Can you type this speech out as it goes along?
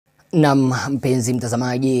Na mpenzi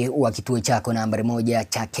mtazamaji wa kituo chako nambari 1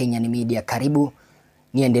 cha Kenyan Media, karibu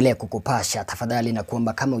niendelee kukupasha. Tafadhali na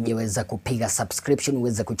kuomba kama hujaweza kupiga subscription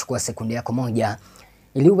uweze kuchukua sekunde yako moja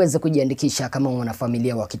ili uweze kujiandikisha kama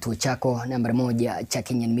mwanafamilia wa kituo chako nambari 1 cha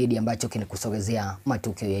Kenyan Media ambacho kinakusogezea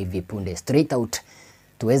matukio ya hivi punde. Straight out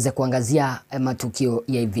tuweze kuangazia matukio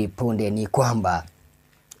ya hivi punde. Ni kwamba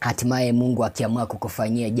hatimaye Mungu akiamua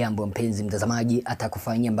kukufanyia jambo, mpenzi mtazamaji,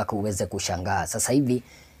 atakufanyia mpaka uweze kushangaa. Sasa hivi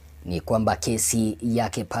ni kwamba kesi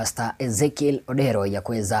yake Pastor Ezekiel Odero ya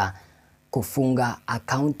kuweza kufunga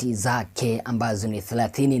akaunti zake ambazo ni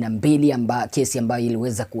 32 kesi ambayo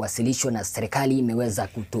iliweza kuwasilishwa na serikali imeweza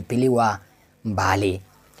kutupiliwa mbali.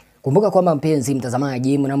 Kumbuka kwamba mpenzi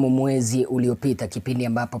mtazamaji, mnamo mwezi uliopita, kipindi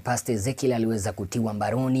ambapo Pastor Ezekiel aliweza kutiwa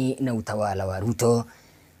mbaroni na utawala wa RUTO,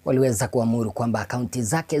 waliweza kuamuru kwamba akaunti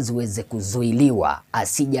zake ziweze kuzuiliwa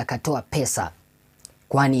asije akatoa pesa,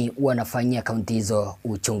 kwani wanafanyia akaunti hizo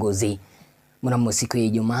uchunguzi. Mnamo siku ya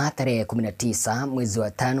Ijumaa tarehe 19 mwezi wa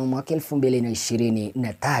 5 mwaka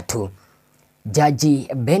 2023, Jaji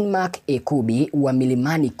Benmark Ekubi wa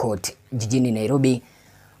Milimani Court jijini Nairobi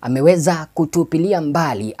ameweza kutupilia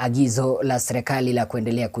mbali agizo la serikali la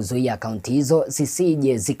kuendelea kuzuia akaunti hizo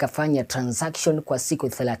zisije zikafanya transaction kwa siku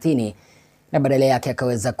 30, na badala yake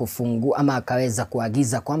akaweza kufungua ama akaweza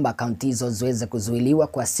kuagiza kwamba akaunti hizo ziweze kuzuiliwa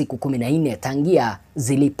kwa siku 14 tangia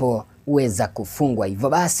zilipoweza kufungwa. Hivyo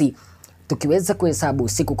basi tukiweza kuhesabu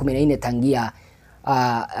siku 14 tangia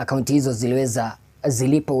akaunti hizo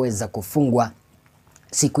zilipoweza kufungwa,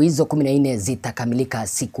 siku hizo 14 zitakamilika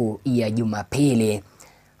siku ya Jumapili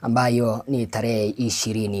ambayo ni tarehe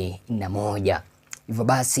 21. Hivyo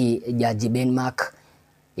basi Jaji Benmark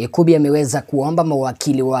Ekubi ameweza kuomba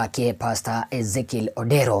mawakili wake Pastor Ezekiel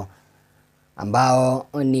Odero ambao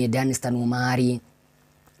ni Danistan Umari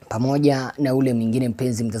pamoja na ule mwingine,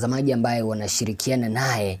 mpenzi mtazamaji, ambaye wanashirikiana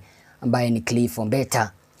naye ambaye ni Cliff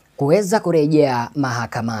Ombeta, kuweza kurejea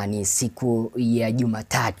mahakamani siku ya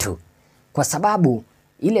Jumatatu, kwa sababu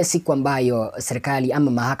ile siku ambayo serikali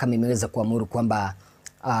ama mahakama imeweza kuamuru kwamba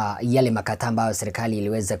yale makataa ambayo serikali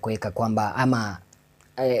iliweza kuweka kwamba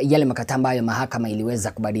yale makataa ambayo mahakama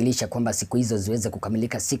iliweza kubadilisha kwamba siku hizo ziweze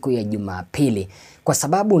kukamilika siku ya Jumapili, kwa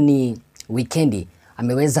sababu ni weekendi,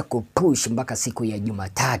 ameweza kupush mpaka siku ya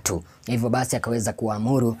Jumatatu. Hivyo basi akaweza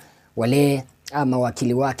kuamuru wale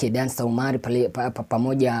mawakili wake Danistan Umari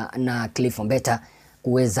pamoja na Cliff Ombeta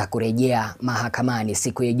kuweza kurejea mahakamani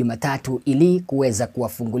siku ya Jumatatu ili kuweza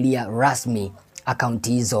kuwafungulia rasmi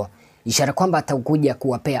akaunti hizo, ishara kwamba atakuja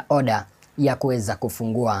kuwapea order ya kuweza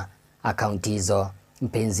kufungua akaunti hizo.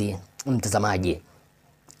 Mpenzi mtazamaji,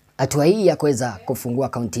 hatua hii ya kuweza kufungua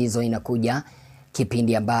akaunti hizo inakuja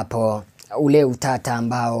kipindi ambapo ule utata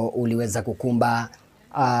ambao uliweza kukumba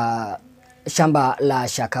shamba la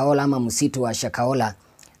Shakahola ama msitu wa Shakahola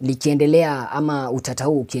likiendelea, ama utata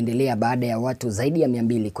huu ukiendelea baada ya watu zaidi ya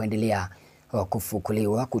 200 kuendelea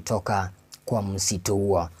kufukuliwa kutoka kwa msitu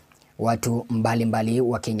huo. Watu mbalimbali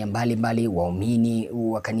wa Kenya mbalimbali, waumini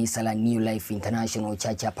wa kanisa la New Life International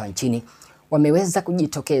Church hapa nchini wameweza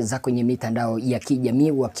kujitokeza kwenye mitandao ya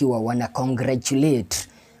kijamii wakiwa wana congratulate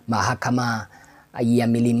mahakama ya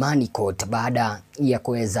Milimani Court baada ya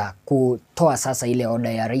kuweza kutoa sasa ile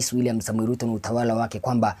oda ya Rais William Samoei Ruto na utawala wake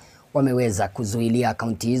kwamba wameweza kuzuilia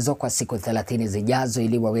akaunti hizo kwa siku 30 zijazo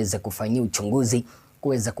ili waweze kufanyia uchunguzi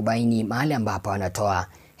kuweza kubaini mahali ambapo anatoa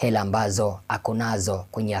hela ambazo akonazo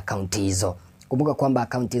kwenye akaunti hizo. Kumbuka kwamba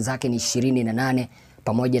akaunti zake ni 28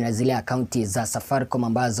 pamoja na zile akaunti za Safaricom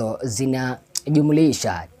ambazo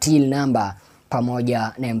zinajumlisha till number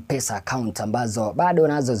pamoja na M-Pesa account ambazo bado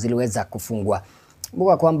nazo ziliweza kufungwa.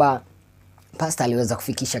 Kumbuka kwamba Pastor aliweza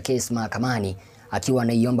kufikisha kesi mahakamani akiwa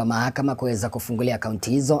anaiomba mahakama kuweza kufungulia akaunti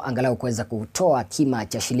hizo, angalau kuweza kutoa kima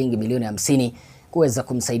cha shilingi milioni 50 kuweza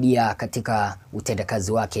kumsaidia katika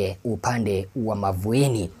utendakazi wake upande wa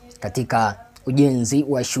Mavueni katika ujenzi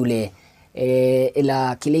wa shule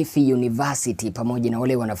la Kilifi University pamoja na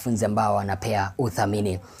wale wanafunzi ambao wanapea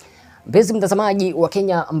udhamini. Mpenzi mtazamaji, wa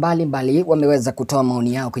Kenya mbalimbali wameweza kutoa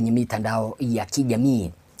maoni yao kwenye mitandao ya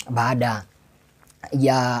kijamii baada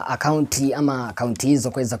ya akaunti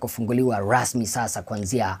hizo kuweza kufunguliwa rasmi sasa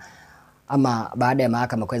kuanzia, ama baada ya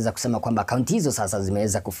mahakama kuweza kusema kwamba akaunti hizo sasa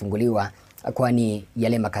zimeweza kufunguliwa, kwani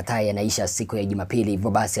yale makataa yanaisha siku ya Jumapili.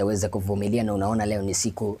 Hivyo basi aweze kuvumilia, na unaona leo ni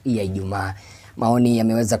siku ya Ijumaa. Maoni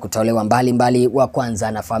yameweza kutolewa mbalimbali. Wa kwanza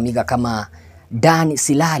anafahamika kama Dan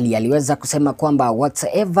Silali, aliweza kusema kwamba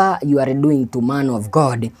whatever you are doing to man of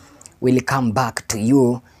God will come back to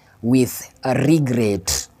you with a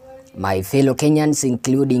regret. My fellow Kenyans,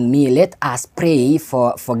 including me, let us pray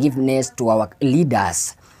for forgiveness to our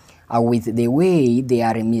leaders with the way they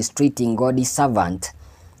are mistreating God's servant.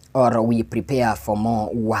 or we prepare for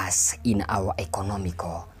more worse in our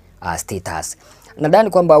economical status. Nadhani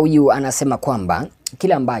kwamba huyu anasema kwamba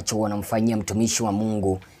kila ambacho wanamfanyia mtumishi wa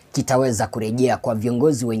Mungu kitaweza kurejea kwa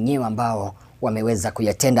viongozi wenyewe ambao wameweza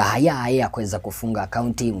kuyatenda haya kuweza kufunga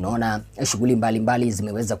akaunti. Unaona shughuli mbalimbali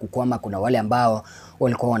zimeweza kukwama. Kuna wale ambao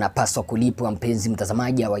walikuwa wanapaswa kulipwa, mpenzi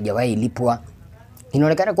mtazamaji, hawajawahi lipwa.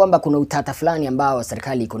 Inaonekana kwamba kuna utata fulani ambao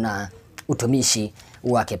serikali kuna utumishi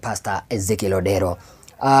wake Pastor Ezekiel Odero.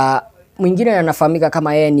 Mwingine anafahamika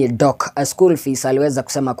kama yeye ni Doc School Fees aliweza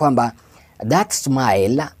kusema kwamba that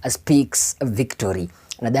smile speaks victory.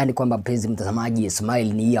 Nadhani kwamba mpenzi mtazamaji, smile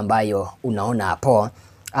ni hii ambayo unaona hapo.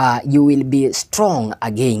 You will be strong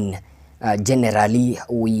again. Generally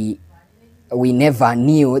we never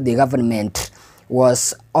knew the government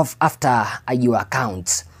was off after your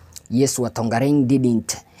accounts. Yes, Watongareng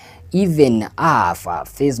didn't even have a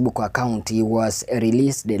Facebook account. He was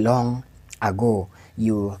released long ago.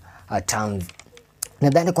 You town.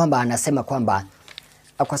 Nadhani kwamba anasema kwamba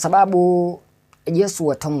kwa sababu Yesu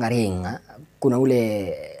Watongareng kuna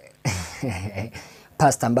ule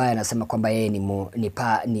pastor ambaye anasema kwamba yeye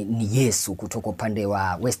ni Yesu kutoka upande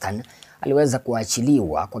wa Western, aliweza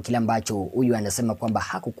kuachiliwa kwa kile ambacho huyu anasema kwamba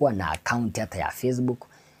hakukuwa na account hata ya Facebook.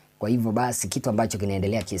 Kwa hivyo basi kitu ambacho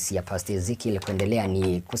kinaendelea kesi ya Pastor Ezekiel kuendelea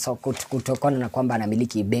ni kutokana na kwamba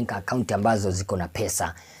anamiliki bank account ambazo ziko na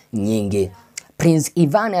pesa nyingi. Prince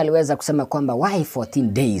Ivan aliweza kusema kwamba why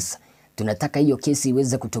 14 days? Tunataka hiyo kesi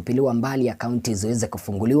iweze kutupiliwa mbali, akaunti ziweze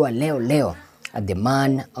kufunguliwa leo. The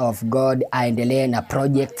man of God aendelee na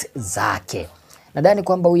project zake. Nadhani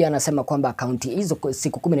kwamba huyu anasema kwamba akaunti hizo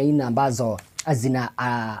siku 14 ambazo zina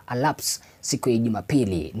lapse siku ya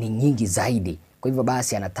Jumapili ni nyingi zaidi. Kwa hivyo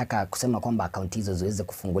basi anataka kusema kwamba akaunti hizo ziweze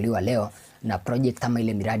kufunguliwa leo na project kama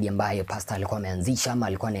ile miradi ambayo pastor alikuwa ameanzisha ama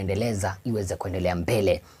alikuwa anaendeleza iweze kuendelea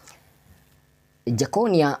mbele.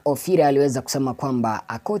 Jaconia Ofira aliweza kusema kwamba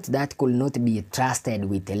a court that could not be trusted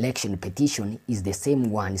with election petition is the same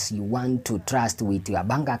ones you want to trust with your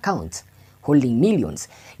bank account holding millions.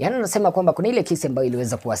 Yaani anasema kwamba kuna ile kesi ambayo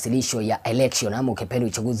iliweza kuwasilishwa ya election ama ukipenda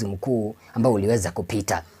uchaguzi mkuu ambao uliweza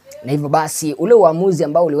kupita. Na hivyo basi ule uamuzi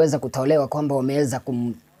ambao uliweza kutolewa kwamba wameweza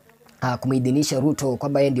kumidhinisha Ruto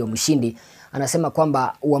kwamba yeye ndio mshindi, anasema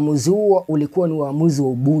kwamba uamuzi huo ulikuwa ni uamuzi wa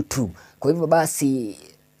ubutu. Kwa hivyo basi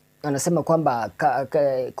anasema kwamba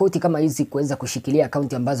koti kama hizi kuweza kushikilia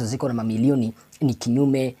akaunti ambazo ziko na mamilioni ni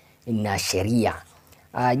kinyume na sheria.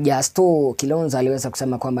 Justo Kilonzo aliweza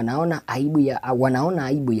kusema kwamba wanaona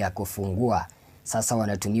aibu ya kufungua. Sasa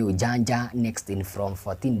wanatumia ujanja next in from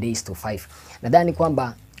 14 days to 5. Nadhani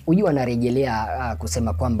kwamba huyu anarejelea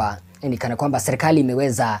kusema kwamba ni kana kwamba serikali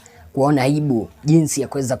imeweza kuona aibu jinsi ya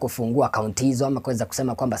kuweza kufungua akaunti hizo ama kuweza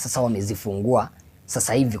kusema kwamba sasa wamezifungua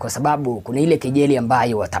sasa hivi kwa sababu kuna ile kejeli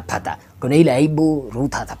ambayo watapata. Kuna ile aibu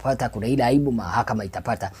Ruto atapata, kuna ile aibu mahakama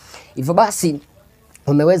itapata. Hivyo basi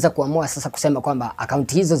wameweza kuamua sasa kusema kwamba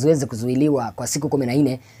akaunti hizo ziweze kuzuiliwa kwa siku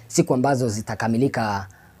 14, siku ambazo zitakamilika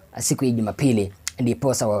siku ya Jumapili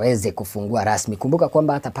ndipo sasa waweze kufungua rasmi. Kumbuka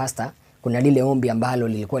kwamba hata pastor kuna lile ombi ambalo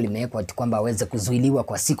lilikuwa limewekwa kwamba aweze kuzuiliwa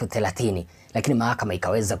kwa siku 30, lakini mahakama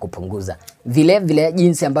ikaweza kupunguza. Vile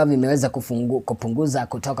jinsi ambavyo imeweza kupunguza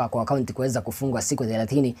kutoka kwa akaunti kuweza kufungwa siku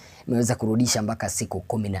 30 imeweza kurudisha mpaka siku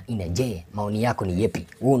 14. Je, maoni yako ni yepi?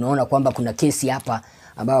 Wewe unaona kwamba kuna kesi hapa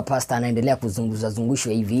ambayo pastor anaendelea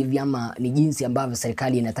kuzungushwa hivi ama ni jinsi ambavyo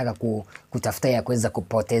serikali inataka kutafuta ya kuweza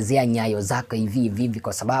kupotezea nyayo zake hivi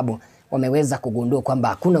kwa sababu wameweza kugundua kwamba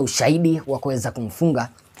hakuna ushahidi wa kuweza kumfunga,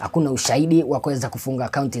 hakuna ushahidi wa kuweza kufunga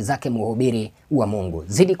akaunti zake mhubiri wa Mungu.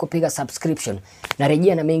 Zidi kupiga subscription na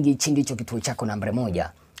rejea na mengi chini hicho kituo chako namba 1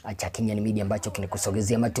 cha Kenyan Media ambacho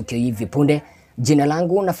kinakusogezea matukio hivi punde. Jina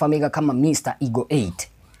langu nafahamika kama Mr. Ego 8.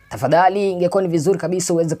 Tafadhali ingekuwa ni vizuri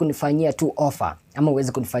kabisa uweze kunifanyia tu offer ama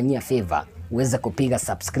uweze kunifanyia favor, uweze kupiga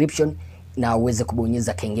subscription na uweze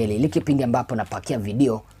kubonyeza kengele ili kipindi ambapo napakia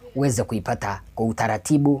video uweze kuipata kwa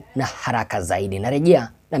utaratibu na haraka zaidi.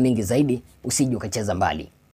 Narejea na mengi zaidi, usije ukacheza mbali.